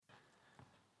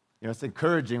It's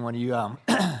encouraging when you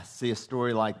see a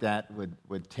story like that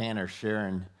with Tanner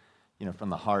sharing,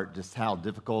 from the heart, just how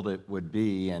difficult it would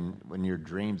be, and when your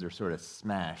dreams are sort of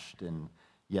smashed, and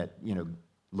yet,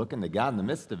 looking to God in the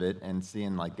midst of it and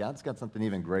seeing like God's got something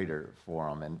even greater for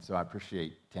him. And so I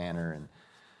appreciate Tanner and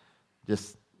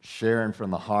just sharing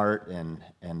from the heart, and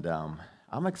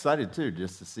I'm excited too,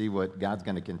 just to see what God's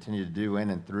going to continue to do in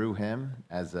and through him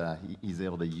as he's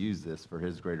able to use this for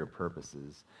his greater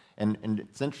purposes. And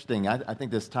it's interesting, I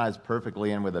think this ties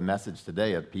perfectly in with the message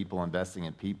today of people investing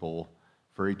in people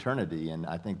for eternity, and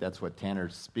I think that's what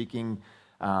Tanner's speaking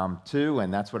to,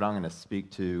 and that's what I'm going to speak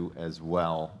to as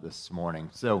well this morning.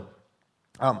 So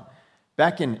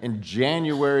back in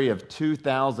January of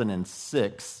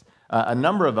 2006, a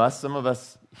number of us, some of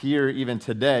us here even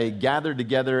today, gathered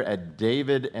together at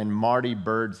David and Marty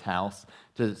Bird's house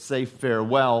to say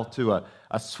farewell to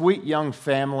a sweet young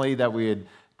family that we had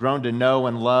grown to know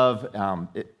and love.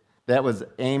 That was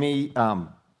Amy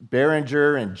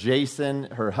Berenger and Jason,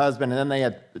 her husband, and then they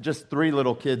had just 3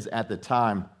 little kids at the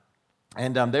time.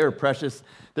 And they were precious.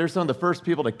 They're some of the first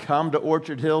people to come to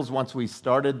Orchard Hills once we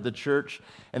started the church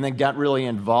and then got really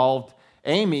involved.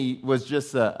 Amy was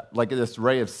just like this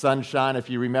ray of sunshine, if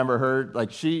you remember her.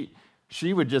 Like she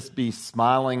would just be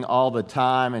smiling all the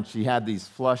time, and she had these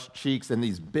flushed cheeks and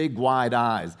these big wide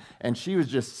eyes. And she was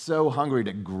just so hungry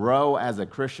to grow as a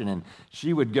Christian. And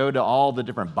she would go to all the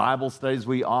different Bible studies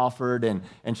we offered, and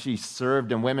she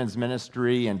served in women's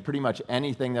ministry, and pretty much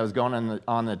anything that was going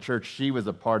on in the church, she was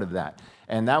a part of that.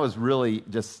 And that was really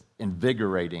just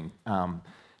invigorating.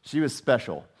 She was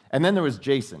special. And then there was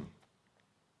Jason.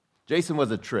 Jason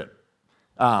was a trip.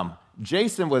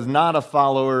 Jason was not a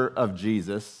follower of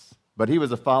Jesus, but he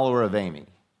was a follower of Amy.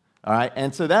 All right,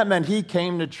 and so that meant he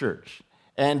came to church.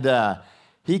 And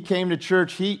he came to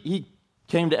church. He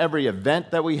came to every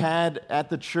event that we had at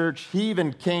the church. He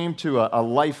even came to a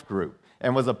life group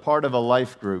and was a part of a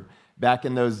life group back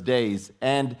in those days.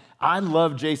 And I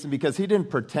love Jason because he didn't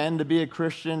pretend to be a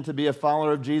Christian, to be a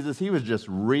follower of Jesus. He was just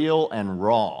real and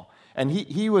raw. And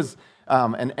he was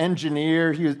an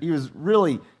engineer. He was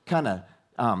really kind of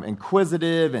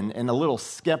inquisitive and a little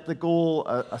skeptical,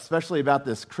 especially about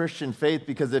this Christian faith,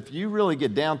 because if you really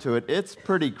get down to it, it's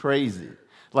pretty crazy.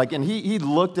 And he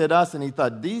looked at us and he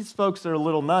thought, these folks are a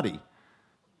little nutty,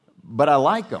 but I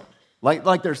like them.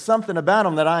 Like there's something about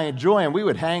them that I enjoy, and we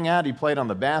would hang out. He played on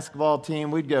the basketball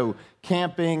team. We'd go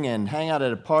camping and hang out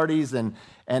at parties, and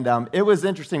it was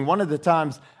interesting. One of the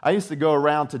times I used to go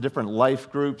around to different life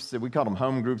groups, we called them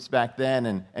home groups back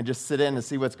then, and just sit in and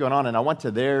see what's going on. And I went to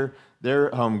their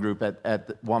home group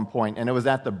at one point, and it was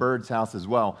at the Bird's house as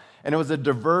well. And it was a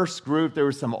diverse group. There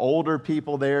were some older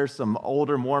people there, some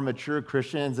older, more mature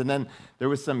Christians, and then there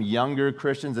was some younger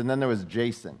Christians, and then there was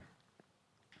Jason.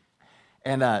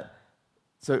 And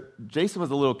so Jason was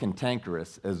a little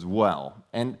cantankerous as well.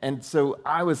 And so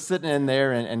I was sitting in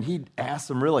there, and he'd ask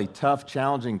some really tough,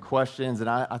 challenging questions, and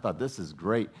I thought, this is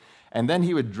great. And then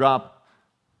he would drop,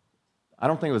 I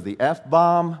don't think it was the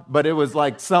F-bomb, but it was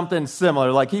like something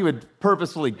similar. Like he would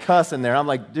purposefully cuss in there. I'm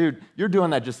like, dude, you're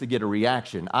doing that just to get a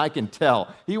reaction. I can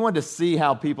tell. He wanted to see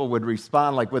how people would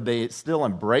respond. Like, would they still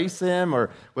embrace him,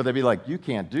 or would they be like, you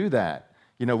can't do that?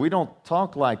 We don't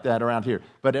talk like that around here.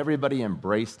 But everybody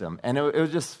embraced him. And it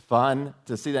was just fun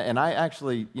to see that. And I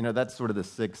actually, that's sort of the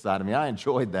sick side of me. I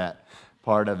enjoyed that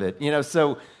part of it.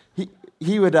 So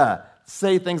he would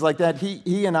say things like that.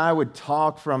 He and I would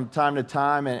talk from time to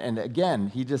time. And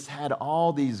again, he just had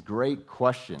all these great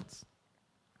questions.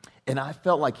 And I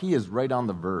felt like he is right on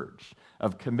the verge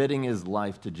of committing his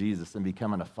life to Jesus and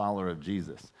becoming a follower of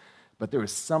Jesus. But there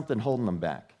was something holding him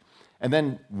back. And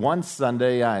then one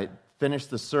Sunday, I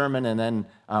finished the sermon, and then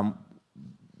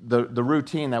the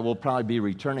routine that we'll probably be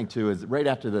returning to is right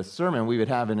after the sermon, we would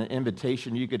have an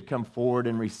invitation. You could come forward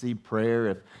and receive prayer.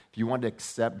 If you wanted to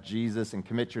accept Jesus and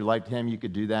commit your life to him, you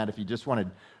could do that. If you just wanted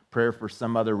prayer for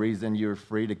some other reason, you were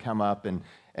free to come up. And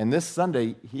this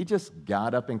Sunday, he just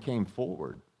got up and came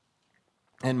forward.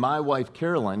 And my wife,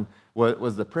 Carolyn,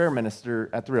 was the prayer minister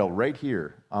at the rail right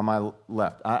here on my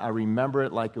left. I remember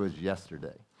it like it was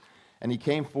yesterday. And he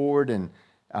came forward and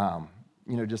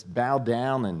just bowed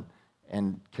down,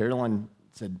 and Carolyn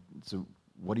said, so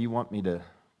what do you want me to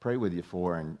pray with you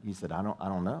for? And he said, I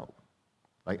don't know.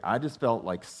 I just felt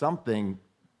like something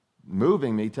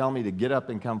moving me, telling me to get up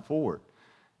and come forward.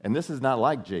 And this is not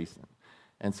like Jason.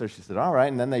 And so she said, all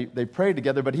right. And then they prayed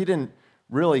together, but he didn't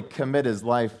really commit his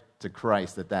life to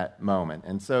Christ at that moment.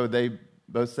 And so they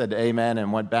both said amen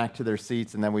and went back to their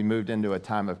seats, and then we moved into a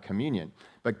time of communion.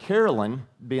 But Carolyn,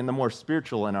 being the more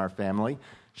spiritual in our family,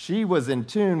 she was in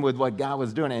tune with what God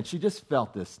was doing, and she just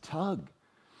felt this tug.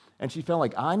 and she felt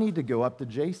like, I need to go up to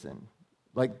Jason.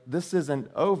 Like, this isn't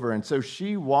over. And so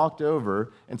she walked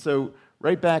over, and so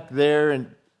right back there,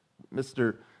 and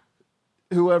Mr.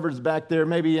 whoever's back there,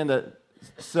 maybe in the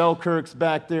Selkirk's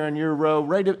back there in your row,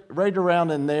 right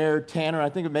around in there, Tanner, I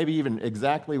think maybe even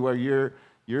exactly where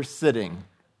you're sitting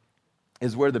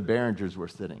is where the Behringers were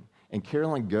sitting. And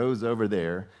Carolyn goes over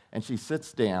there, and she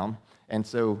sits down, and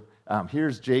so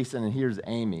here's Jason and here's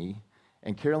Amy,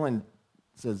 and Carolyn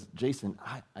says, Jason,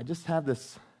 I just have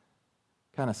this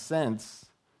kind of sense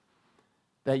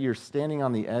that you're standing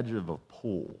on the edge of a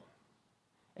pool,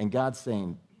 and God's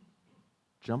saying,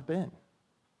 jump in,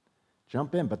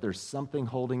 but there's something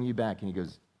holding you back. And he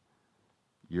goes,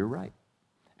 you're right.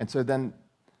 And so then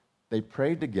they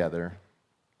prayed together,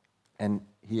 and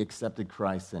he accepted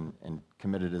Christ and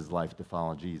committed his life to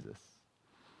follow Jesus.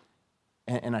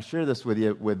 And I share this with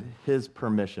you with his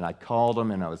permission. I called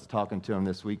him, and I was talking to him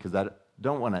this week because I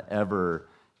don't want to ever,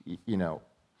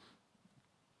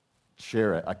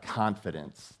 share a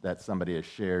confidence that somebody has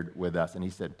shared with us. And he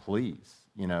said, please,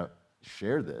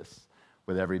 share this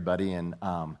with everybody. And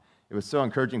it was so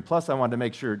encouraging. Plus, I wanted to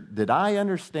make sure, did I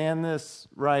understand this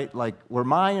right? Like, were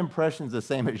my impressions the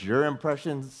same as your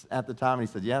impressions at the time? And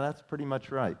he said, yeah, that's pretty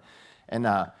much right. And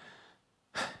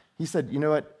he said, you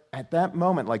know what? At that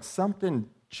moment, like, something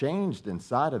changed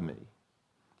inside of me.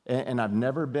 And I've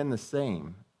never been the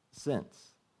same since.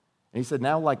 And he said,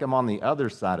 now, like, I'm on the other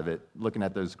side of it, looking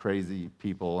at those crazy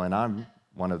people, and I'm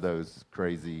one of those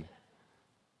crazy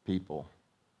people.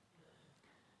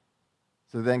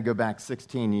 So then go back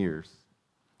 16 years,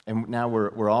 and now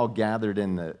we're all gathered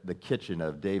in the kitchen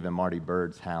of Dave and Marty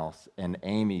Bird's house, and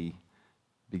Amy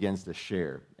begins to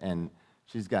share, and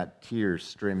she's got tears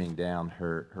streaming down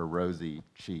her rosy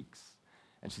cheeks.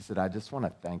 And she said, I just want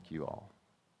to thank you all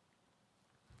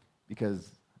because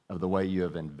of the way you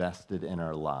have invested in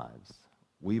our lives.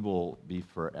 We will be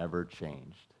forever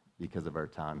changed because of our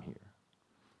time here.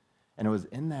 And it was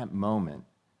in that moment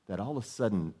that all of a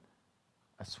sudden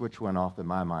a switch went off in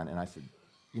my mind, and I said,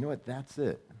 you know what, that's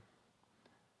it.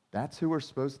 That's who we're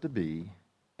supposed to be,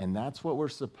 and that's what we're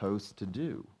supposed to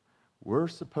do. We're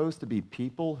supposed to be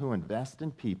people who invest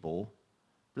in people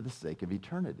for the sake of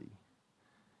eternity.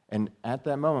 And at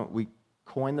that moment, we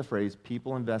coined the phrase,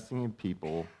 people investing in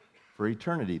people for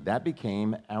eternity. That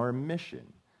became our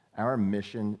mission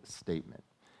statement.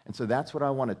 And so that's what I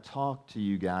want to talk to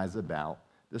you guys about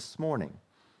this morning.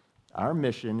 Our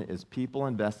mission is people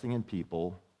investing in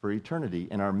people for eternity,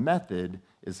 and our method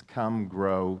is come,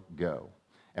 grow, go.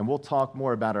 And we'll talk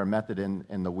more about our method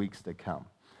in the weeks to come.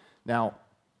 Now,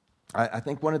 I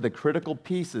think one of the critical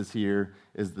pieces here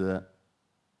is the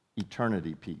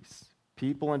eternity piece.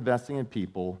 People investing in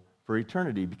people for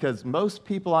eternity, because most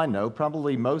people I know,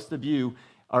 probably most of you,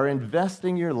 are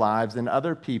investing your lives in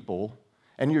other people,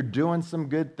 and you're doing some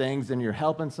good things, and you're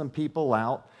helping some people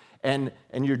out, and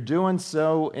you're doing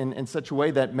so in such a way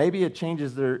that maybe it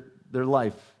changes their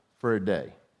life for a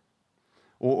day,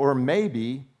 or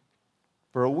maybe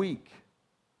for a week,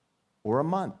 or a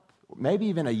month, maybe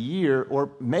even a year,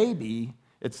 or maybe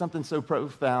it's something so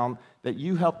profound that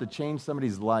you help to change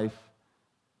somebody's life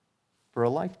for a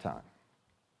lifetime.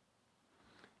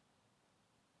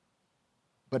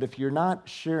 But if you're not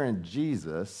sharing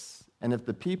Jesus, and if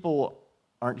the people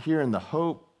aren't hearing the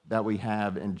hope that we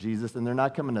have in Jesus, and they're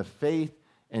not coming to faith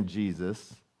in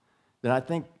Jesus, then I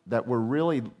think that we're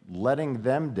really letting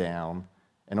them down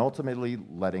and ultimately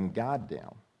letting God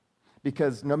down.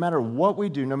 Because no matter what we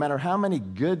do, no matter how many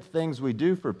good things we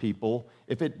do for people,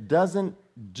 if it doesn't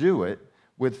do it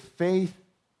with faith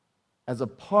as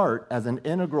an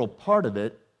integral part of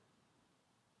it,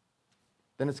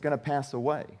 then it's going to pass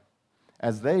away.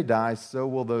 As they die, so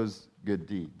will those good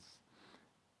deeds.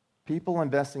 People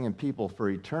investing in people for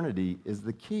eternity is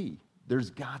the key.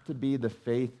 There's got to be the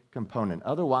faith component.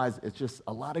 Otherwise, it's just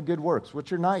a lot of good works,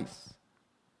 which are nice,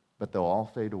 but they'll all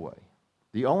fade away.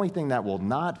 The only thing that will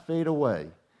not fade away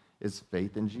is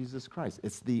faith in Jesus Christ.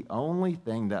 It's the only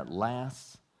thing that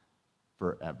lasts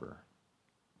forever.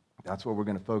 That's what we're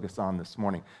going to focus on this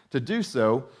morning. To do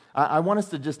so, I want us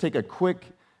to just take a quick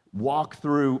walk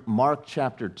through Mark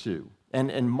chapter 2.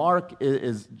 And Mark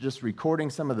is just recording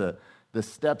some of the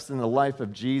steps in the life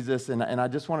of Jesus, and I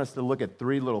just want us to look at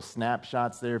 3 little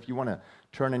snapshots there. If you want to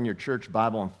turn in your church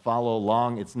Bible and follow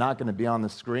along, it's not going to be on the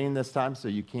screen this time, so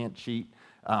you can't cheat.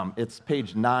 It's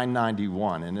page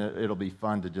 991, and it'll be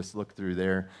fun to just look through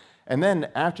there. And then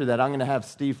after that, I'm going to have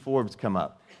Steve Forbes come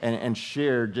up and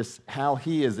share just how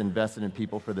he is invested in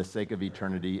people for the sake of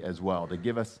eternity as well, to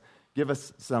give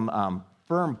us some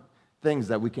firm things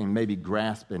that we can maybe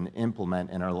grasp and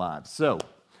implement in our lives. So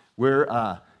we're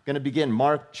going to begin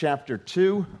Mark chapter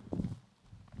 2.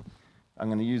 I'm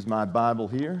going to use my Bible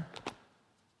here.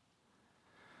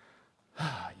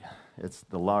 It's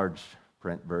the large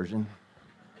print version.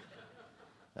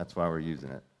 That's why we're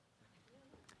using it.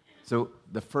 So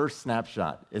the first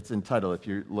snapshot, it's entitled, if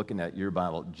you're looking at your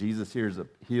Bible, Jesus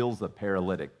heals a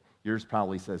paralytic. Yours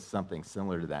probably says something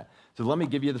similar to that. So let me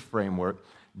give you the framework.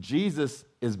 Jesus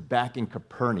is back in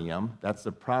Capernaum. That's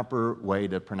the proper way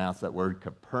to pronounce that word,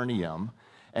 Capernaum.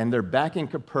 And they're back in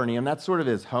Capernaum. That's sort of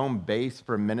his home base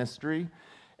for ministry.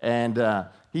 And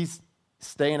he's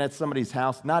staying at somebody's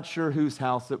house. Not sure whose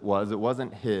house it was. It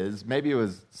wasn't his. Maybe it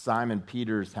was Simon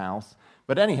Peter's house.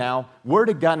 But anyhow, word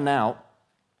had gotten out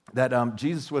that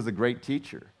Jesus was a great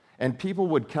teacher. And people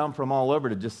would come from all over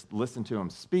to just listen to him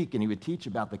speak, and he would teach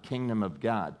about the kingdom of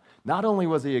God. Not only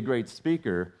was he a great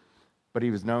speaker, but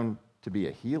he was known to be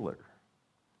a healer.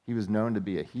 He was known to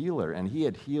be a healer, and he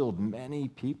had healed many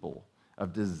people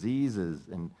of diseases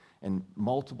and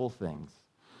multiple things.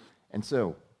 And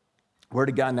so, word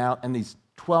had gotten out, and these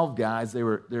 12 guys, they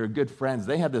were good friends.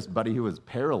 They had this buddy who was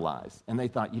paralyzed, and they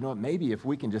thought, you know what, maybe if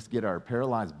we can just get our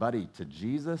paralyzed buddy to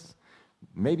Jesus,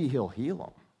 maybe he'll heal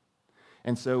him.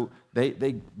 And so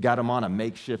they got him on a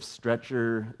makeshift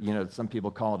stretcher. You know, some people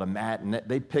call it a mat. And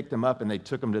they picked him up and they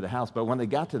took him to the house. But when they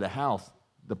got to the house,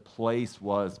 the place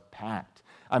was packed.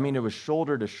 I mean, it was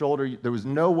shoulder to shoulder. There was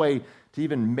no way to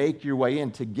even make your way in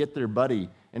to get their buddy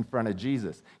in front of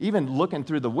Jesus. Even looking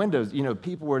through the windows, you know,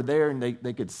 people were there and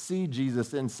they could see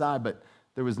Jesus inside, but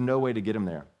there was no way to get him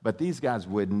there. But these guys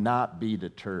would not be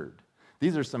deterred.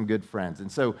 These are some good friends.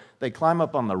 And so they climb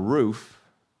up on the roof.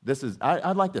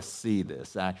 I'd like to see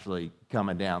this actually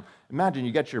coming down. Imagine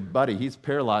you got your buddy, he's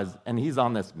paralyzed, and he's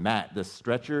on this mat, this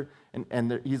stretcher,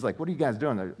 and he's like, what are you guys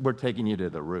doing? We're taking you to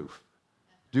the roof.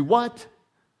 Do what?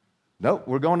 Nope,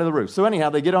 we're going to the roof. So anyhow,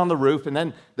 they get on the roof, and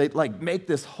then they make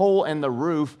this hole in the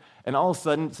roof, and all of a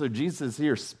sudden, so Jesus is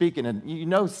here speaking, and you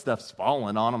know stuff's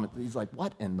falling on him. He's like,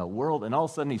 what in the world? And all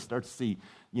of a sudden, he starts to see,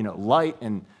 light,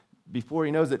 and before he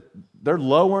knows it, they're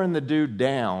lowering the dude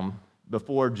down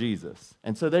before Jesus.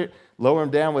 And so they lower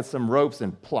him down with some ropes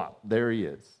and plop, there he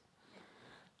is.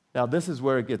 Now, this is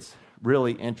where it gets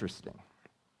really interesting.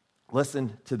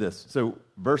 Listen to this. So,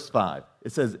 verse 5,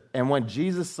 it says, and when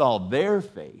Jesus saw their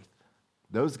faith,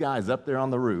 those guys up there on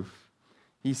the roof,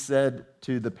 he said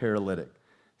to the paralytic,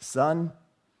 son,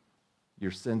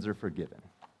 your sins are forgiven.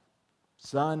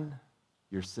 Son,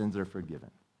 your sins are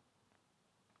forgiven.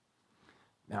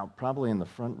 Now, probably in the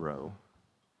front row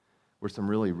were some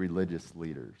really religious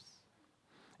leaders.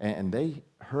 And they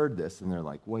heard this, and they're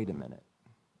like, wait a minute.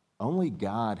 Only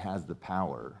God has the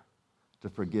power to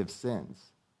forgive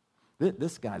sins.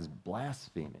 This guy's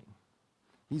blaspheming.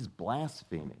 He's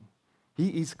blaspheming.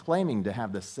 He's claiming to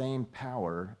have the same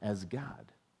power as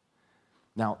God.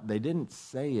 Now, they didn't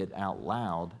say it out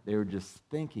loud. They were just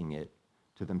thinking it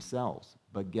to themselves.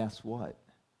 But guess what?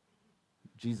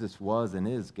 Jesus was and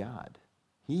is God.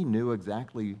 He knew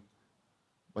exactly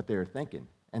what they were thinking.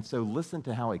 And so listen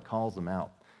to how he calls them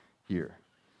out here.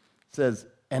 It says,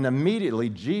 and immediately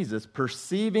Jesus,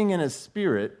 perceiving in his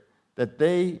spirit that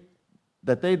they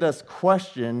thus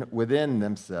question within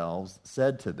themselves,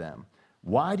 said to them,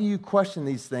 why do you question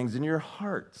these things in your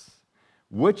hearts?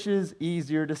 Which is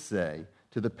easier to say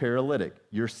to the paralytic,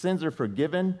 your sins are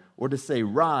forgiven, or to say,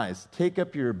 rise, take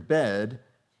up your bed,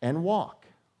 and walk?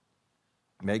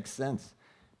 Makes sense.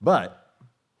 But,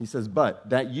 he says, but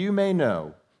that you may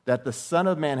know that the Son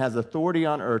of Man has authority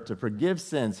on earth to forgive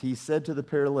sins, he said to the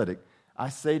paralytic, I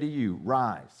say to you,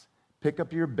 rise, pick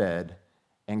up your bed,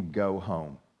 and go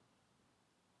home.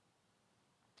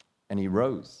 And he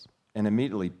rose and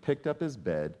immediately picked up his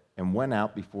bed and went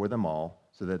out before them all,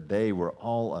 so that they were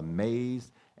all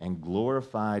amazed and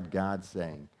glorified God,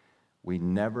 saying, we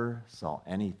never saw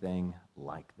anything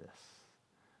like this.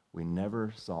 We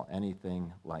never saw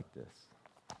anything like this.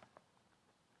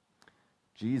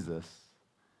 Jesus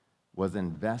was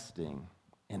investing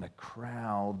in a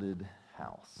crowded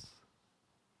house,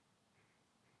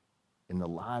 in the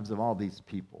lives of all these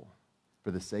people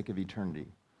for the sake of eternity.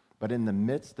 But in the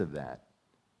midst of that,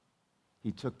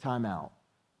 he took time out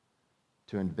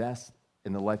to invest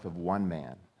in the life of one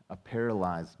man, a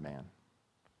paralyzed man.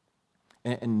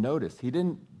 And notice, he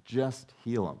didn't just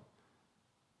heal him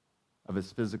of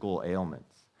his physical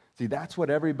ailments. See, that's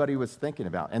what everybody was thinking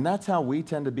about. And that's how we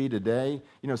tend to be today.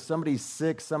 Somebody's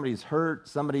sick, somebody's hurt,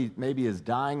 somebody maybe is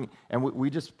dying, and we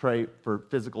just pray for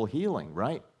physical healing,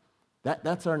 right?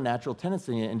 That's our natural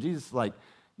tendency. And Jesus is like,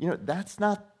 that's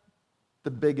not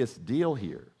the biggest deal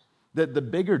here. The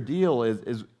bigger deal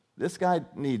is this guy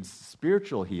needs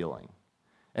spiritual healing.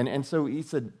 And so he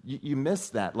said, you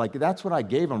missed that. Like, that's what I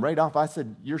gave him right off. I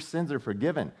said, your sins are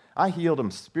forgiven. I healed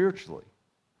him spiritually.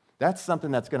 That's something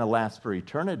that's going to last for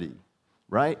eternity,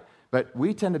 right? But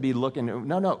we tend to be looking,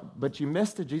 no, but you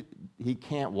missed it. He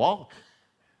can't walk.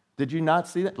 Did you not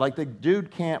see that? Like, the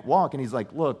dude can't walk, and he's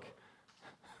like, look,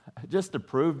 just to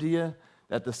prove to you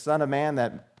that the Son of Man,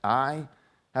 that I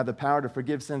have the power to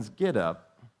forgive sins, get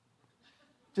up.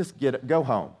 Just go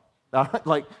home.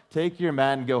 Like, take your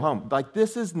mat and go home. Like,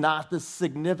 this is not the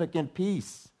significant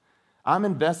piece. I'm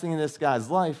investing in this guy's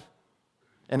life,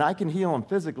 and I can heal him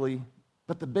physically,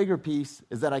 but the bigger piece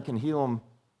is that I can heal him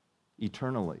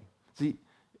eternally. See,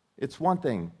 it's one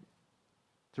thing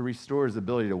to restore his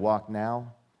ability to walk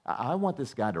now. I want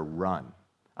this guy to run.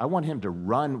 I want him to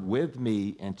run with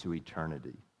me into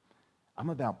eternity. I'm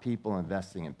about people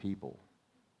investing in people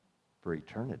for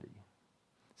eternity.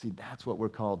 See, that's what we're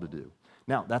called to do.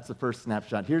 Now, that's the first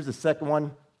snapshot. Here's the second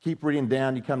one. Keep reading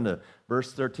down. You come to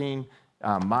verse 13.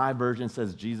 My version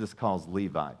says Jesus calls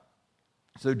Levi.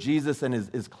 So Jesus and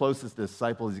his closest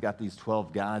disciples, he's got these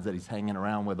 12 guys that he's hanging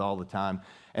around with all the time,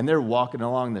 and they're walking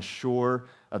along the shore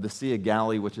of the Sea of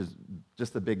Galilee, which is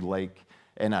just a big lake,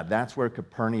 and that's where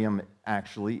Capernaum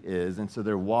actually is. And so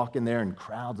they're walking there, and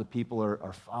crowds of people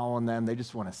are following them. They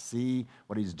just want to see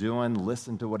what he's doing,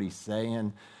 listen to what he's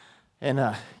saying.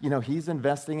 And, he's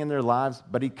investing in their lives,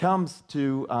 but he comes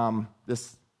to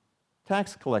this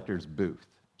tax collector's booth.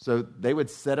 So they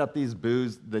would set up these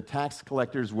booths. The tax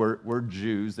collectors were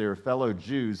Jews. They were fellow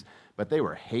Jews, but they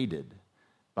were hated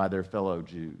by their fellow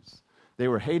Jews. They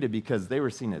were hated because they were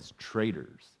seen as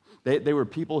traitors. They were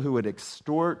people who would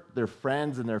extort their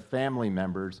friends and their family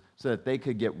members so that they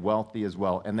could get wealthy as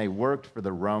well, and they worked for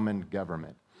the Roman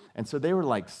government. And so they were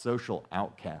like social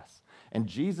outcasts. And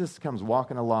Jesus comes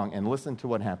walking along, and listen to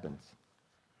what happens.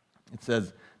 It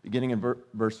says, beginning in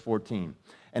verse 14,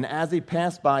 and as he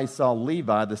passed by, he saw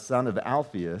Levi, the son of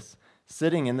Alphaeus,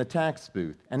 sitting in the tax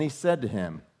booth. And he said to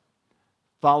him,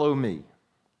 follow me,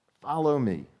 follow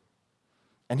me.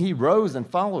 And he rose and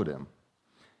followed him.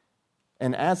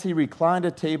 And as he reclined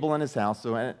at table in his house,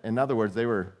 so in other words, they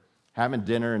were having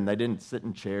dinner and they didn't sit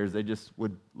in chairs, they just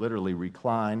would literally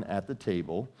recline at the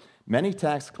table. Many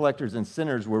tax collectors and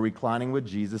sinners were reclining with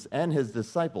Jesus and his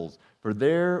disciples, for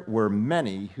there were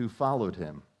many who followed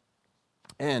him.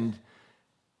 And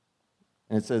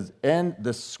it says, and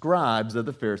the scribes of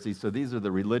the Pharisees, so these are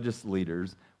the religious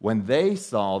leaders, when they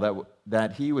saw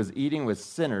that he was eating with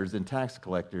sinners and tax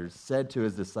collectors, said to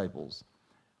his disciples,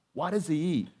 why does he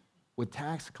eat with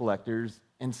tax collectors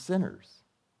and sinners?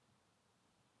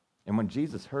 And when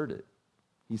Jesus heard it,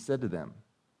 he said to them,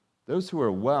 those who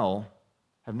are well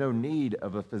have no need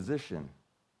of a physician,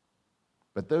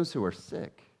 but those who are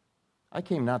sick. I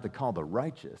came not to call the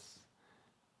righteous,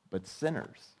 but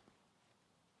sinners.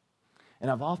 And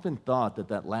I've often thought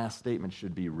that last statement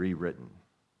should be rewritten.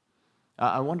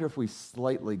 I wonder if we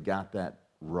slightly got that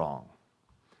wrong.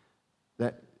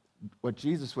 That what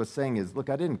Jesus was saying is, look,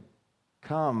 I didn't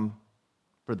come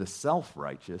for the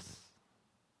self-righteous.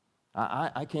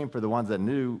 I came for the ones that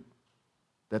knew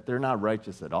that they're not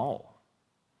righteous at all.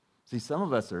 See, some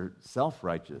of us are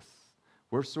self-righteous.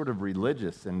 We're sort of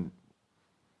religious, and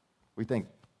we think,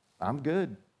 I'm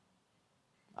good.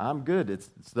 I'm good. It's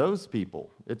those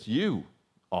people. It's you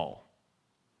all.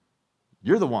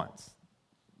 You're the ones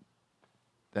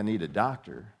that need a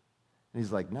doctor. And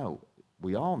he's like, no,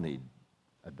 we all need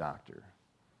a doctor.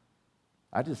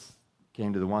 I just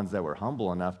came to the ones that were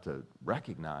humble enough to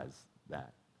recognize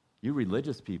that. You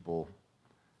religious people,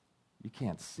 you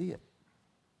can't see it.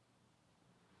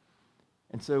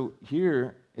 And so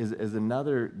here is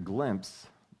another glimpse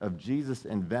of Jesus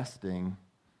investing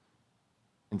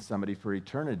in somebody for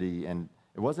eternity. And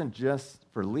it wasn't just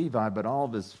for Levi, but all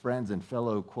of his friends and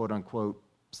fellow quote-unquote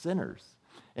sinners.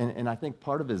 And I think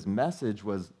part of his message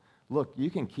was, look,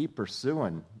 you can keep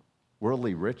pursuing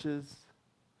worldly riches.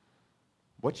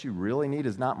 What you really need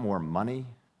is not more money.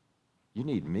 You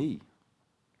need me.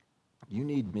 You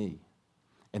need me.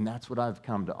 And that's what I've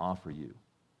come to offer you,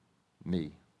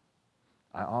 me.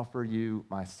 I offer you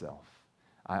myself.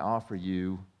 I offer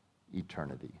you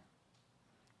eternity.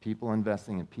 People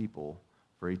investing in people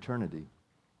for eternity.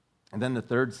 And then the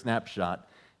third snapshot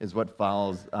is what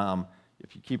follows.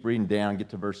 If you keep reading down, get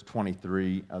to verse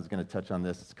 23. I was going to touch on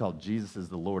this. It's called Jesus is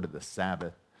the Lord of the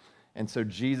Sabbath. And so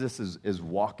Jesus is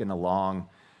walking along.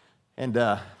 And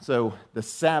so the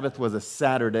Sabbath was a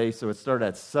Saturday, so it started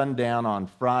at sundown on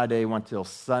Friday, went till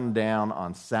sundown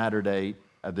on Saturday.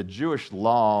 The Jewish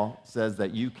law says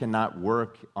that you cannot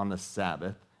work on the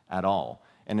Sabbath at all.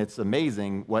 And it's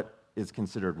amazing what is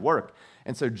considered work.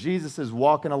 And so Jesus is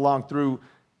walking along through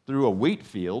a wheat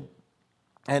field,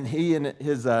 and he and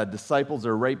his disciples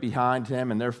are right behind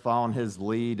him, and they're following his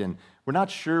lead. And we're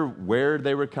not sure where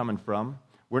they were coming from.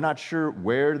 We're not sure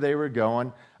where they were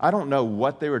going. I don't know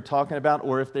what they were talking about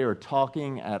or if they were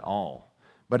talking at all.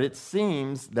 But it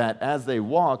seems that as they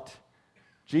walked,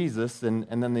 Jesus and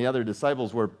then the other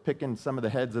disciples were picking some of the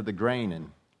heads of the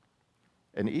grain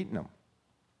and eating them.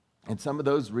 And some of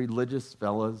those religious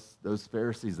fellas, those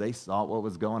Pharisees, they saw what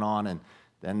was going on, and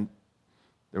then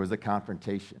there was a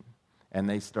confrontation. And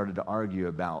they started to argue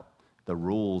about the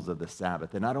rules of the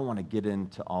Sabbath. And I don't want to get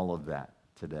into all of that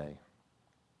today.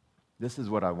 This is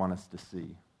what I want us to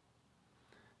see.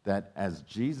 That as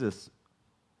Jesus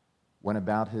went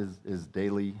about his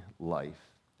daily life,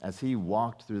 as he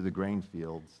walked through the grain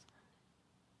fields,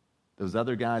 those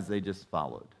other guys, they just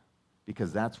followed.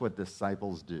 Because that's what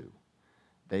disciples do.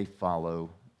 They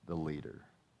follow the leader.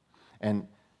 And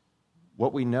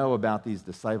what we know about these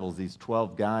disciples, these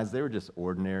 12 guys, they were just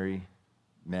ordinary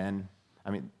men.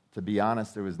 I mean, to be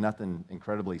honest, there was nothing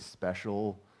incredibly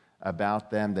special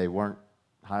about them. They weren't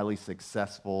highly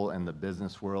successful in the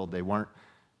business world. They weren't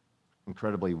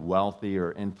incredibly wealthy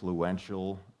or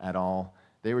influential at all.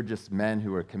 They were just men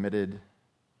who were committed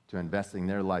to investing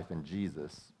their life in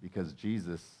Jesus because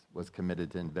Jesus was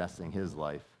committed to investing his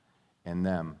life in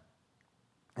them.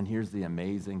 And here's the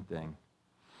amazing thing,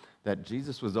 that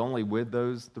Jesus was only with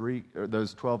those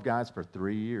 12 guys for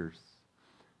 3 years.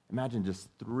 Imagine just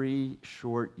 3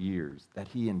 short years that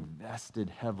he invested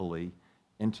heavily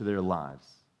into their lives.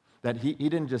 That he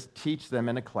didn't just teach them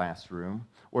in a classroom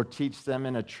or teach them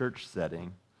in a church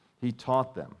setting. He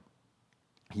taught them.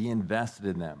 He invested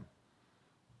in them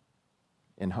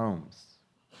in homes.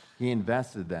 He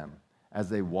invested them as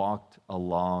they walked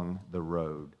along the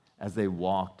road, as they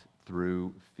walked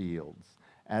through fields,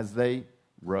 as they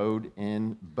rode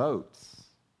in boats.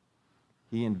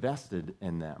 He invested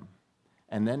in them.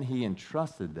 And then he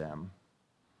entrusted them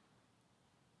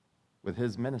with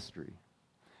his ministry.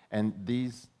 And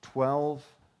these 12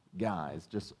 guys,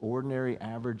 just ordinary,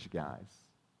 average guys,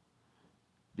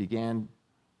 began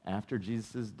after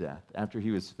Jesus' death, after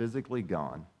he was physically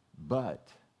gone, but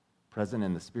present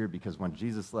in the Spirit, because when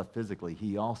Jesus left physically,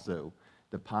 he also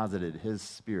deposited his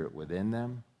Spirit within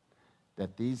them,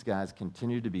 that these guys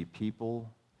continued to be people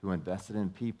who invested in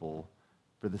people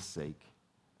for the sake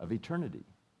of eternity.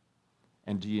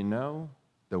 And do you know,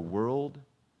 the world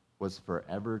was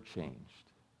forever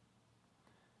changed.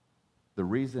 The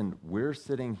reason we're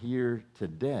sitting here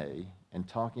today and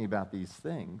talking about these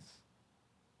things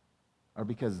are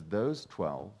because those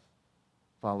 12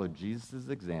 followed Jesus'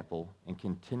 example and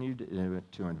continued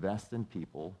to invest in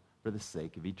people for the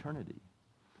sake of eternity.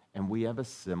 And we have a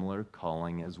similar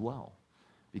calling as well.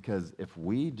 Because if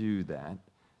we do that,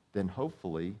 then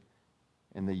hopefully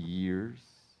in the years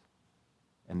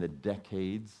and the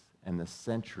decades and the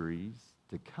centuries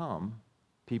to come,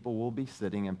 people will be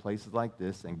sitting in places like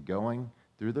this and going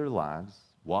through their lives,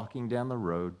 walking down the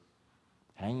road,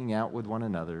 hanging out with one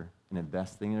another, and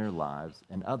investing in their lives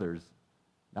and others,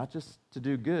 not just to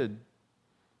do good,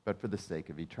 but for the sake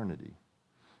of eternity.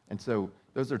 And so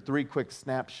those are 3 quick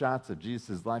snapshots of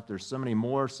Jesus' life. There's so many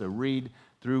more, so read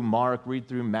through Mark, read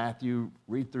through Matthew,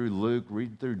 read through Luke,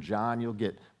 read through John. You'll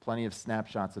get plenty of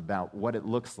snapshots about what it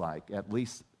looks like, at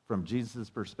least from Jesus'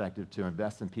 perspective, to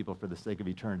invest in people for the sake of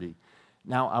eternity.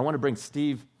 Now, I want to bring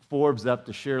Steve Forbes up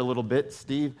to share a little bit.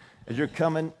 Steve, as you're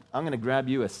coming, I'm going to grab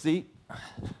you a seat. We're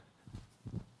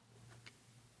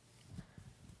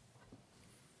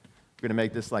going to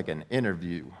make this like an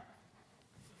interview.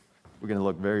 We're going to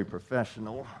look very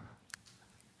professional.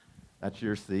 That's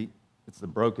your seat. It's the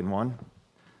broken one.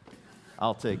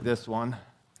 I'll take this one,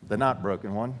 the not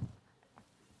broken one.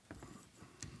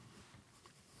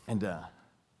 And,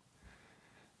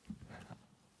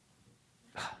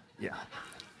 yeah.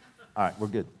 All right, we're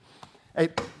good. Hey,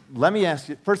 let me ask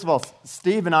you, first of all,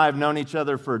 Steve and I have known each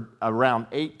other for around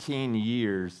 18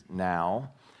 years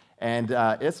now. And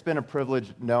it's been a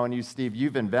privilege knowing you, Steve.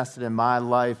 You've invested in my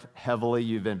life heavily.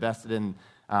 You've invested in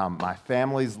my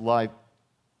family's life.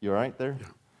 You all right there? Yeah.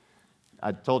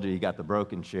 I told you got the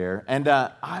broken chair. And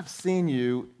I've seen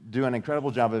you do an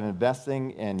incredible job of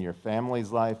investing in your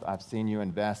family's life. I've seen you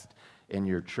invest in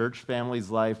your church family's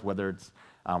life, whether it's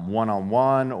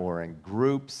one-on-one or in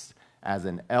groups, as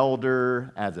an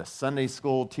elder, as a Sunday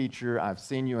school teacher. I've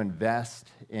seen you invest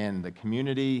in the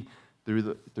community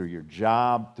through your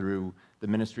job, through the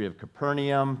ministry of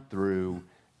Capernaum, through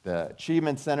the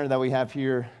Achievement Center that we have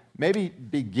here. Maybe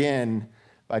begin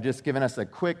by just giving us a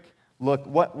quick look.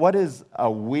 What is a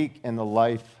week in the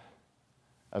life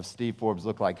of Steve Forbes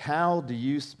look like? How do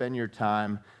you spend your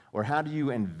time, or how do you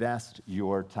invest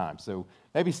your time? So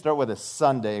maybe start with a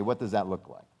Sunday. What does that look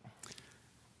like?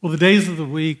 Well, the days of the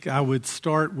week, I would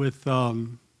start with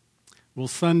Well,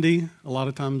 Sunday, a lot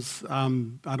of times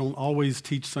I don't always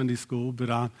teach Sunday school, but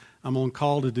I'm on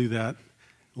call to do that.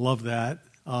 Love that.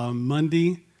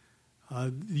 Monday,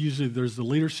 usually there's the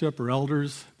leadership or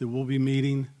elders that we'll be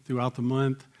meeting throughout the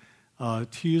month.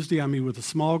 Tuesday, I meet with a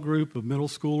small group of middle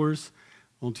schoolers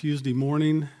on Tuesday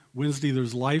morning. Wednesday,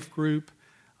 there's life group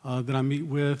that I meet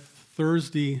with.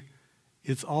 Thursday,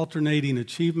 it's alternating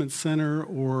Achievement Center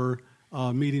or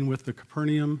meeting with the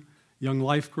Capernaum Young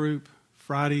Life Group.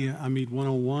 Friday, I meet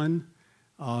one-on-one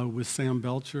with Sam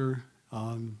Belcher.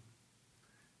 And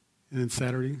then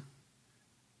Saturday,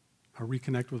 I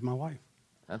reconnect with my wife.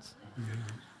 That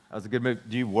was a good move.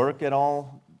 Do you work at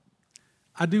all?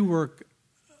 I do work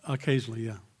occasionally,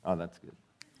 yeah. Oh, that's good.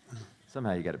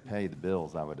 Somehow you got to pay the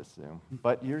bills, I would assume.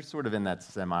 But you're sort of in that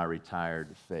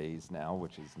semi-retired phase now,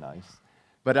 which is nice.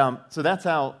 But so that's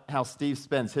how Steve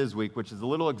spends his week, which is a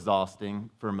little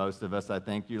exhausting for most of us, I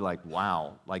think. You're like,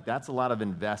 wow, like that's a lot of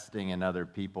investing in other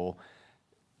people.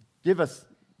 Give us,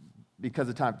 because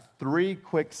of time, 3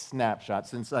 quick snapshots.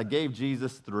 Since I gave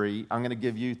Jesus 3, I'm going to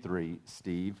give you 3,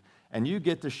 Steve. And you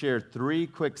get to share 3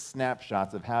 quick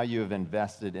snapshots of how you have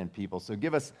invested in people. So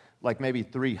give us like maybe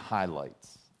 3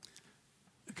 highlights.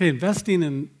 Okay, investing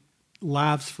in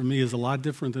lives for me is a lot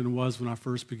different than it was when I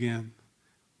first began.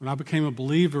 When I became a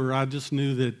believer, I just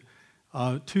knew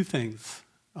that 2 things.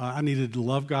 I needed to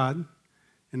love God,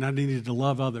 and I needed to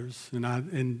love others. And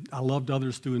I loved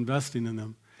others through investing in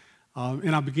them.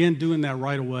 And I began doing that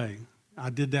right away.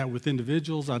 I did that with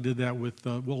individuals. I did that with,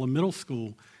 a middle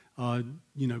school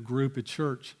group at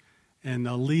church and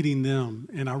leading them.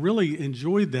 And I really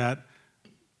enjoyed that.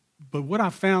 But what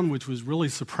I found, which was really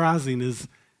surprising, is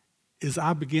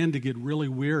I began to get really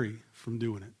weary from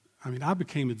doing it. I mean, I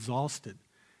became exhausted.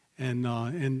 And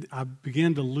I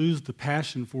began to lose the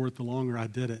passion for it the longer I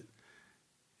did it.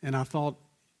 And I thought,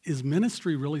 is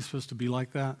ministry really supposed to be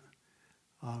like that?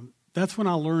 That's when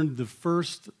I learned the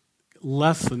first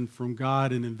lesson from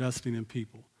God in investing in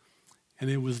people. And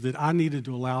it was that I needed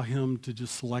to allow Him to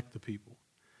just select the people.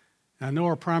 And I know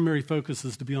our primary focus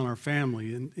is to be on our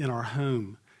family, in our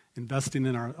home, investing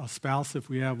in our spouse if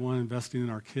we have one, investing in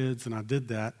our kids, and I did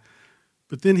that.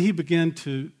 But then He began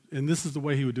to, and this is the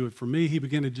way He would do it for me, He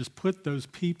began to just put those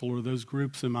people or those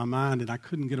groups in my mind, and I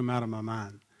couldn't get them out of my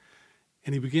mind.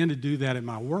 And He began to do that at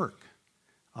my work.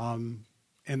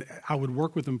 And I would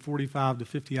work with them 45 to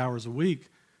 50 hours a week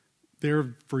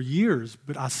there for years,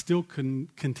 but I still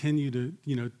couldn't continue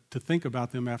to think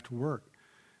about them after work.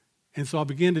 And so I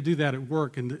began to do that at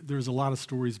work, and there's a lot of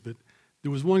stories, but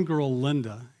there was one girl,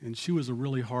 Linda, and she was a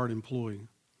really hard employee.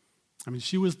 I mean,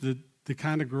 she was the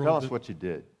kind of girl. Tell us what you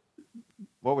did.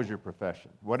 What was your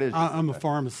profession? What is? I'm a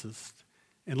pharmacist,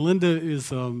 and Linda is.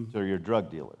 So you're a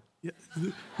drug dealer.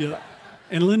 Yeah,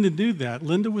 and Linda knew that.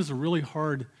 Linda was a really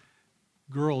hard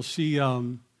girl. She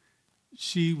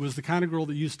was the kind of girl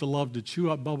that used to love to chew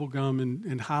up bubble gum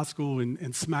in high school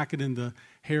and smack it in the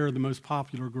hair of the most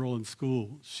popular girl in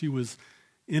school. She was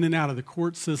in and out of the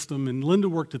court system, and Linda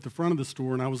worked at the front of the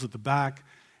store, and I was at the back,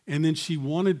 and then she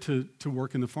wanted to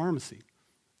work in the pharmacy.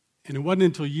 And it wasn't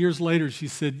until years later she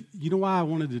said, you know why I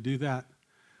wanted to do that?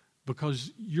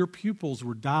 Because your pupils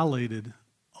were dilated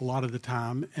a lot of the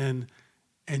time, and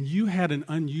you had an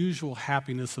unusual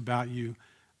happiness about you.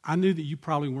 I knew that you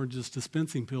probably weren't just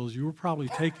dispensing pills, you were probably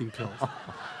taking pills.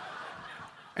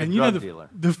 And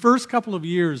the first couple of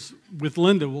years with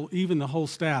Linda, well, even the whole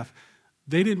staff,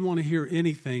 they didn't want to hear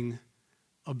anything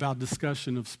about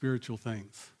discussion of spiritual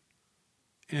things.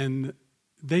 And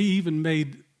they even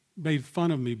made fun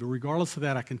of me, but regardless of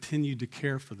that, I continued to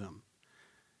care for them.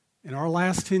 In our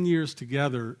last 10 years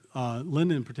together,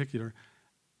 Linda in particular,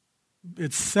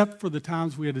 except for the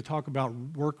times we had to talk about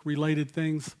work-related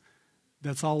things,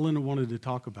 that's all Linda wanted to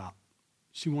talk about.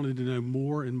 She wanted to know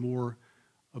more and more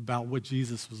about what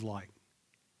Jesus was like.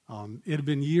 It had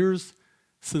been years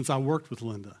since I worked with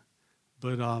Linda,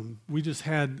 but we just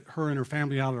had her and her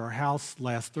family out at our house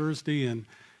last Thursday,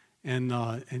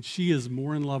 and she is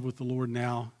more in love with the Lord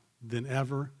now than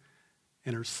ever.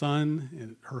 And her son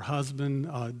and her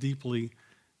husband deeply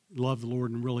love the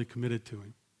Lord and really committed to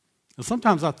Him. Now,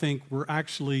 sometimes I think we're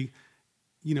actually,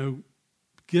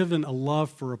 given a love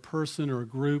for a person or a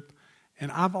group,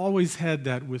 and I've always had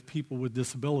that with people with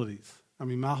disabilities. I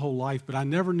mean, my whole life, but I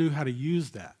never knew how to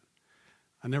use that.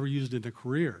 I never used it in a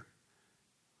career.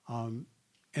 And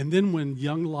then when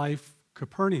Young Life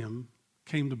Capernaum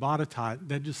came to Botetourt,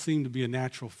 that just seemed to be a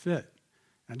natural fit.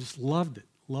 I just loved it,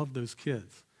 loved those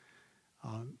kids.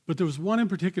 But there was one in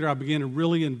particular I began to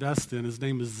really invest in. His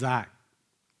name was Zach.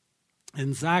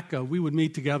 And Zach, we would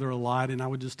meet together a lot, and I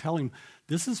would just tell him,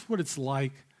 this is what it's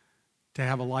like to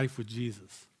have a life with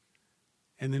Jesus.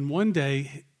 And then one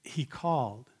day he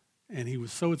called, and he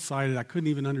was so excited. I couldn't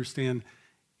even understand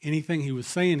anything he was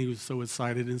saying. He was so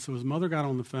excited. And so his mother got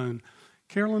on the phone.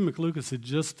 Carolyn McLucas had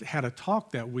just had a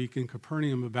talk that week in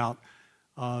Capernaum about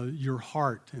your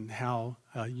heart and how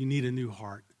you need a new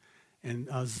heart. And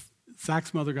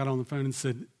Zach's mother got on the phone and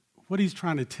said, what he's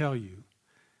trying to tell you.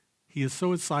 He is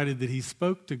so excited that he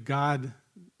spoke to God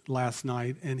last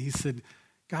night, and he said,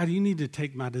 God, you need to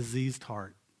take my diseased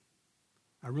heart.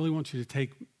 I really want you to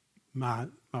take my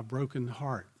broken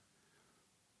heart.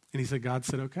 And he said, God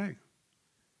said, okay.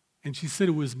 And she said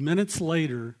it was minutes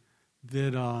later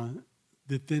that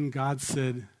then God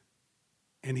said,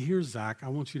 and here's Zach, I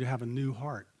want you to have a new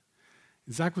heart.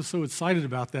 And Zach was so excited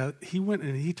about that, he went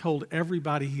and he told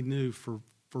everybody he knew for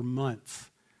months,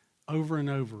 over and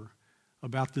over,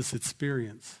 about this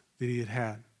experience that he had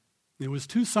had. It was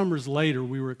 2 summers later,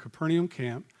 we were at Capernaum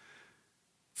camp.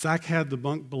 Zach had the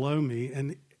bunk below me,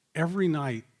 and every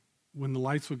night when the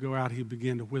lights would go out, he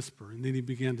began to whisper, and then he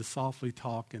began to softly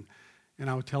talk, and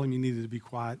I would tell him he needed to be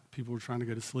quiet. People were trying to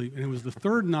go to sleep. And it was the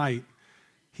 3rd night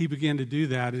he began to do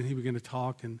that, and he began to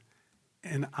talk, and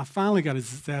I finally got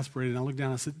exasperated, and I looked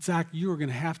down and I said, Zach, you are going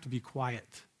to have to be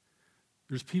quiet.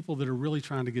 There's people that are really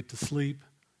trying to get to sleep.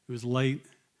 It was late,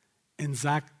 and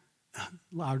Zach,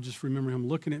 I just remember him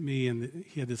looking at me, and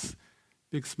he had this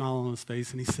big smile on his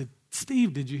face, and he said,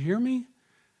 Steve, did you hear me?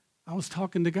 I was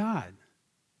talking to God.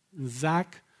 And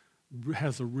Zach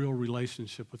has a real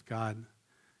relationship with God,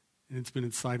 and it's been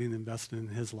exciting investing in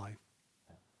his life.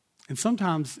 And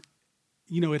sometimes,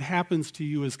 it happens to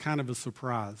you as kind of a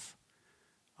surprise.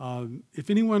 If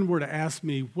anyone were to ask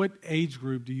me, what age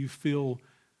group do you feel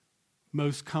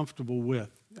most comfortable with?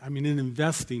 I mean, in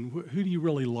investing, who do you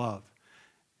really love?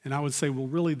 And I would say, well,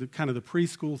 really the kind of the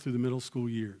preschool through the middle school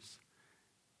years.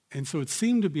 And so it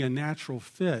seemed to be a natural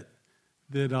fit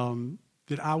that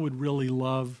I would really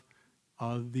love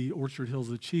the Orchard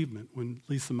Hills Achievement when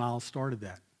Lisa Miles started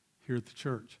that here at the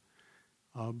church.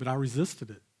 But I resisted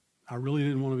it. I really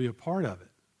didn't want to be a part of it.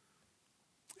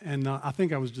 And I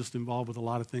think I was just involved with a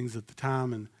lot of things at the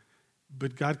time.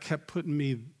 But God kept putting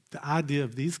me the idea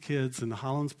of these kids in the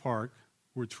Hollins Park,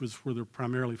 which was where they're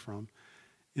primarily from,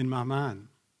 in my mind.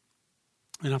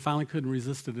 And I finally couldn't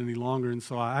resist it any longer. And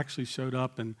so I actually showed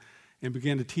up and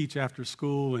began to teach after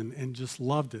school and just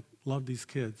loved it, loved these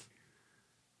kids.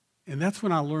 And that's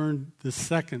when I learned the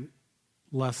second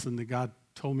lesson that God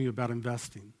told me about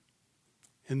investing.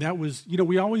 And that was,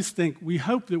 we always think, we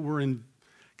hope that we're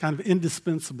kind of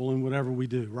indispensable in whatever we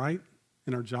do, right?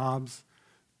 In our jobs,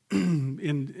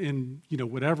 in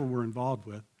whatever we're involved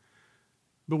with.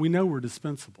 But we know we're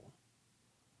dispensable.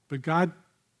 But God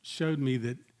showed me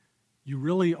that you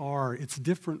really are, it's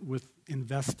different with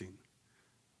investing.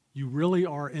 You really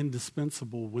are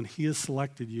indispensable when He has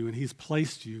selected you and He's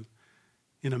placed you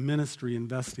in a ministry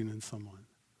investing in someone.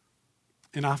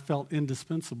 And I felt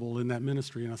indispensable in that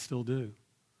ministry, and I still do.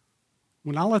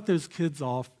 When I let those kids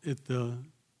off at the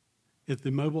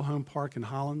mobile home park in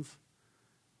Hollins,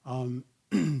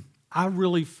 I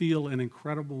really feel an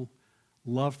incredible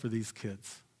love for these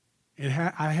kids.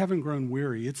 I haven't grown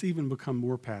weary. It's even become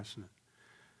more passionate.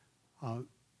 And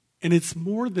it's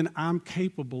more than I'm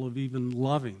capable of even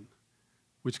loving,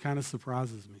 which kind of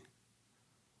surprises me.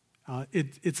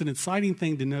 It's an exciting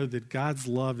thing to know that God's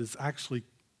love is actually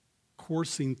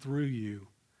coursing through you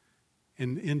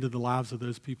and into the lives of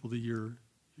those people that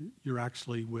you're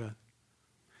actually with.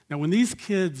 Now, when these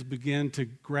kids begin to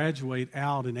graduate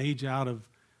out and age out of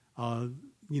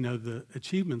the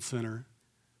Achievement Center,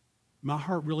 my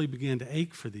heart really began to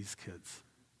ache for these kids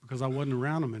because I wasn't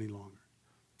around them any longer.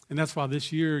 And that's why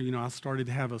this year, I started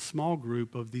to have a small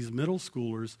group of these middle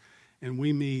schoolers, and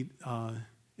we meet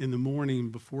in the morning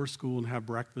before school and have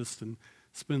breakfast and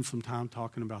spend some time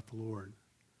talking about the Lord.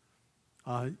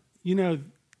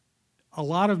 A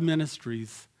lot of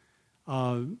ministries,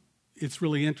 it's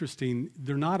really interesting.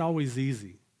 They're not always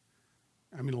easy.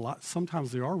 I mean,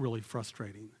 sometimes they are really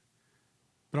frustrating.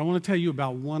 But I want to tell you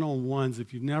about one-on-ones.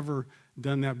 If you've never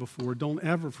done that before, don't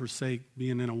ever forsake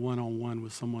being in a one-on-one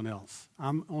with someone else.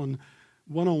 I'm on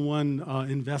one-on-one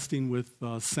investing with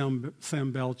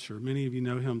Sam Belcher. Many of you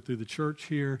know him through the church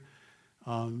here.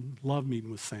 Love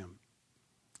meeting with Sam.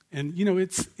 And,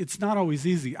 it's not always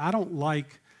easy. I don't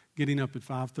like getting up at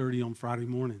 5:30 on Friday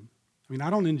morning. I mean, I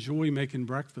don't enjoy making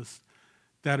breakfast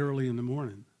that early in the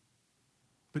morning.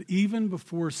 But even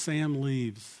before Sam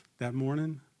leaves that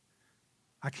morning,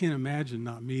 I can't imagine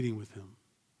not meeting with him.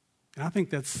 And I think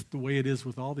that's the way it is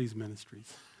with all these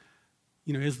ministries.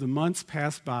 As the months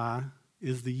pass by,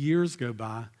 as the years go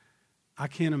by, I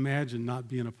can't imagine not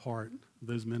being a part of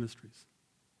those ministries.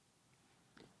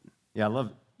 Yeah, I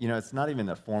love, it's not even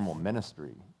a formal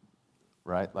ministry,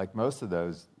 right? Like most of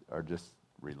those are just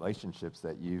relationships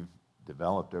that you've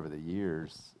developed over the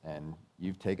years, and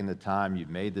you've taken the time, you've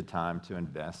made the time to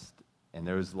invest in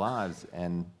those lives,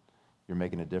 and you're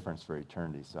making a difference for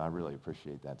eternity. So I really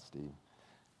appreciate that, Steve.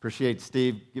 Appreciate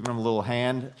Steve giving him a little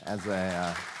hand as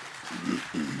I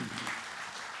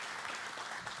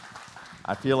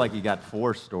feel like he got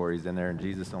 4 stories in there, and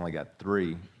Jesus only got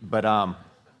 3. But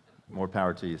more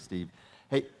power to you, Steve.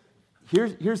 Hey,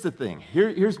 here's the thing.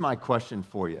 Here's my question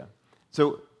for you.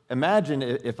 So imagine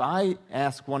if I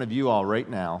ask one of you all right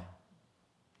now,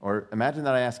 or imagine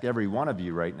that I ask every one of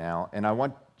you right now, and I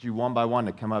want you one by one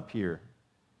to come up here.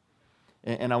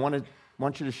 And I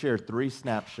want you to share 3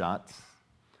 snapshots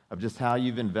of just how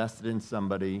you've invested in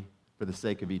somebody for the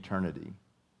sake of eternity.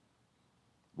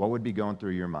 What would be going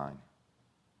through your mind?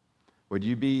 Would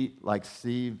you be like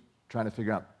Steve trying to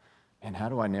figure out, and how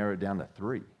do I narrow it down to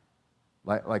 3?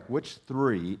 Like which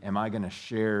 3 am I going to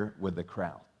share with the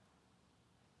crowd?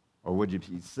 Or would you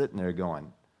be sitting there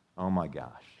going, oh my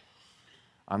gosh,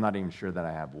 I'm not even sure that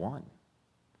I have one.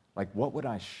 Like, what would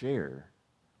I share?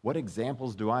 What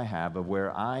examples do I have of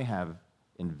where I have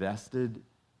invested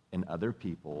in other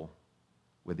people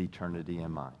with eternity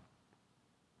in mind?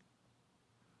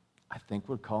 I think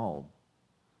we're called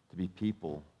to be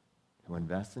people who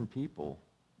invest in people,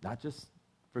 not just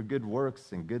for good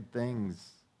works and good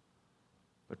things,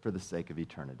 but for the sake of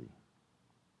eternity.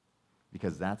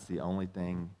 Because that's the only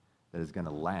thing that is going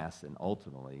to last and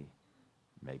ultimately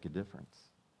make a difference.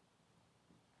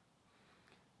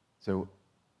 So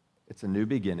it's a new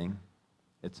beginning.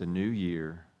 It's a new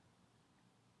year.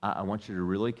 I want you to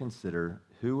really consider,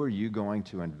 who are you going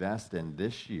to invest in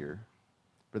this year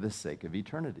for the sake of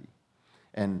eternity?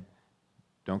 And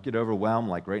don't get overwhelmed.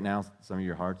 Like right now, some of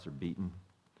your hearts are beating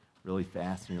really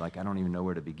fast, and you're like, I don't even know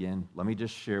where to begin. Let me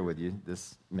just share with you.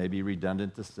 This may be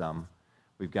redundant to some.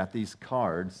 We've got these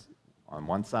cards. On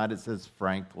one side, it says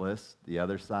Frank List. The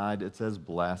other side, it says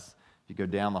Bless. If you go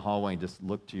down the hallway and just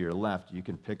look to your left, you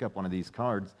can pick up one of these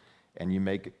cards, and you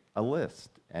make a list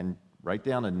and write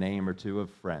down a name or 2 of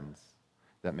friends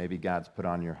that maybe God's put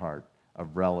on your heart,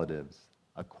 of relatives,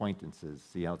 acquaintances.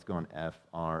 See how it's going?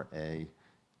 F-R-A,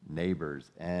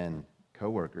 neighbors, and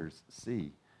coworkers,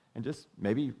 C. And just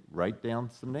maybe write down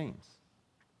some names.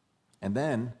 And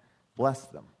then bless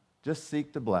them. Just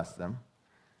seek to bless them.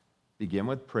 Begin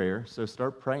with prayer, so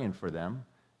start praying for them.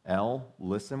 L,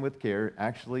 listen with care.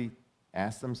 Actually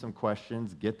ask them some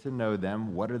questions. Get to know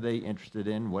them. What are they interested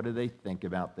in? What do they think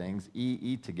about things? E,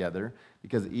 eat together,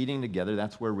 because eating together,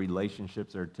 that's where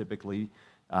relationships are typically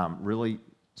really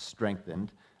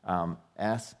strengthened.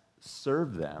 S,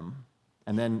 serve them.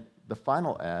 And then the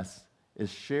final S is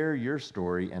share your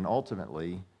story and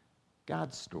ultimately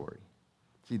God's story.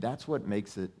 See, that's what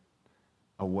makes it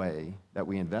a way that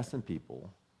we invest in people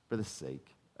for the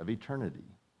sake of eternity.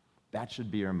 That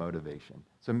should be our motivation.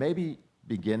 So maybe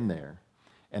begin there.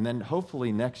 And then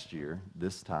hopefully next year,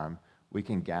 this time, we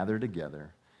can gather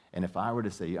together. And if I were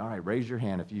to say, all right, raise your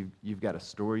hand if you've got a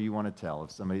story you want to tell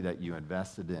of somebody that you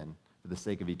invested in for the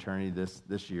sake of eternity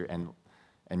this year,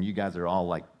 and you guys are all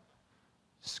like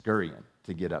scurrying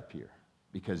to get up here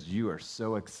because you are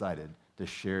so excited to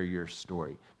share your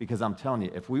story. Because I'm telling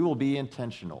you, if we will be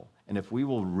intentional and if we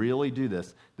will really do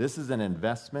this, this is an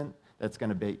investment that's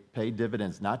going to pay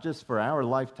dividends, not just for our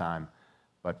lifetime,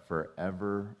 but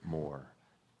forevermore.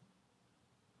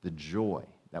 The joy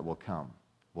that will come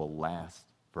will last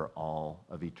for all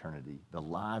of eternity. The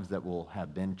lives that will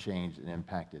have been changed and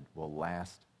impacted will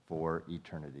last for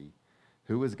eternity.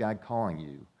 Who is God calling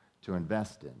you to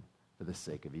invest in for the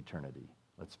sake of eternity?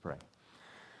 Let's pray.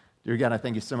 Dear God, I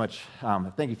thank you so much.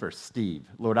 Thank you for Steve.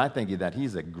 Lord, I thank you that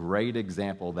he's a great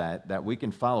example that we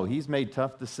can follow. He's made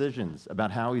tough decisions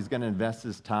about how he's going to invest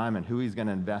his time and who he's going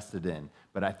to invest it in.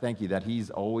 But I thank you that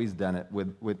he's always done it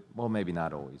with, well, maybe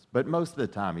not always, but most of the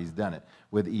time he's done it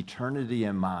with eternity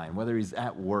in mind, whether he's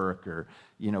at work or,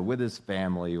 with his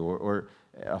family or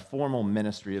a formal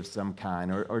ministry of some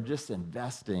kind or just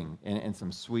investing in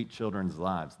some sweet children's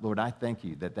lives. Lord, I thank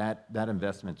you that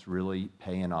investment's really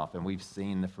paying off, and we've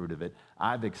seen the fruit of it.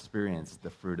 I've experienced the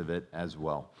fruit of it as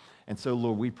well. And so,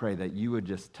 Lord, we pray that you would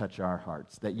just touch our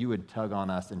hearts, that you would tug on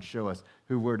us and show us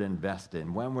who we're to invest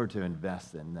in, when we're to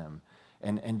invest in them,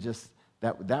 and just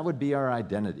that would be our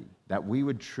identity, that we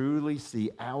would truly see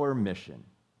our mission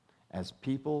as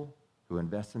people who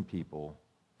invest in people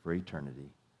for eternity.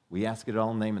 We ask it all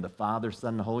in the name of the Father,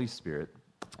 Son, and Holy Spirit.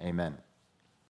 Amen.